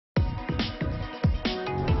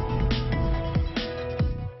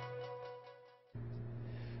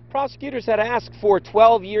Prosecutors had asked for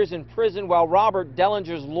 12 years in prison, while Robert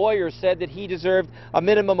Dellinger's lawyer said that he deserved a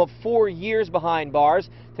minimum of 4 years behind bars.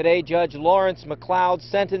 Today, Judge Lawrence McLeod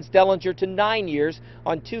sentenced Dellinger to 9 years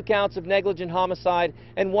on 2 counts of negligent homicide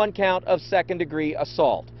and 1 count of second-degree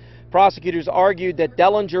assault. Prosecutors argued that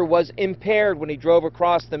Dellinger was impaired when he drove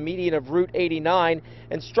across the median of Route 89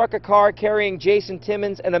 and struck a car carrying Jason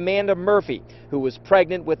Timmons and Amanda Murphy, who was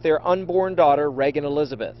pregnant with their unborn daughter, Reagan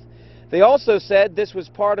Elizabeth. They also said this was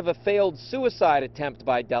part of a failed suicide attempt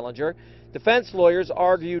by Dellinger. Defense lawyers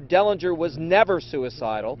argued Dellinger was never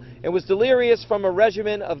suicidal and was delirious from a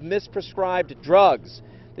regimen of misprescribed drugs.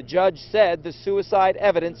 The judge said the suicide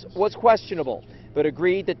evidence was questionable, but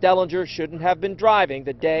agreed that Dellinger shouldn't have been driving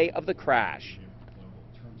the day of the crash.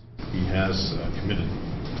 He has committed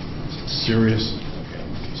serious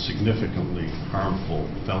and significantly harmful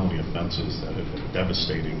felony offenses that have been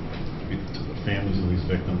devastating to the families of these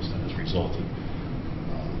victims and has resulted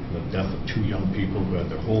in the death of 2 young people who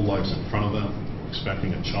had their whole lives in front of them,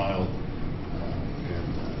 expecting a child,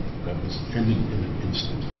 and that was ended in an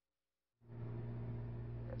instant.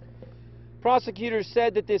 Prosecutors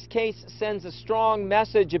said that this case sends a strong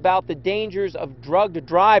message about the dangers of drugged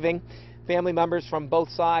driving. Family members from both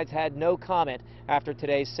sides had no comment after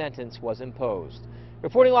today's sentence was imposed.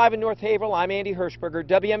 Reporting live in North Haverhill, I'm Andy Hirschberger,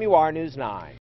 WMUR News 9.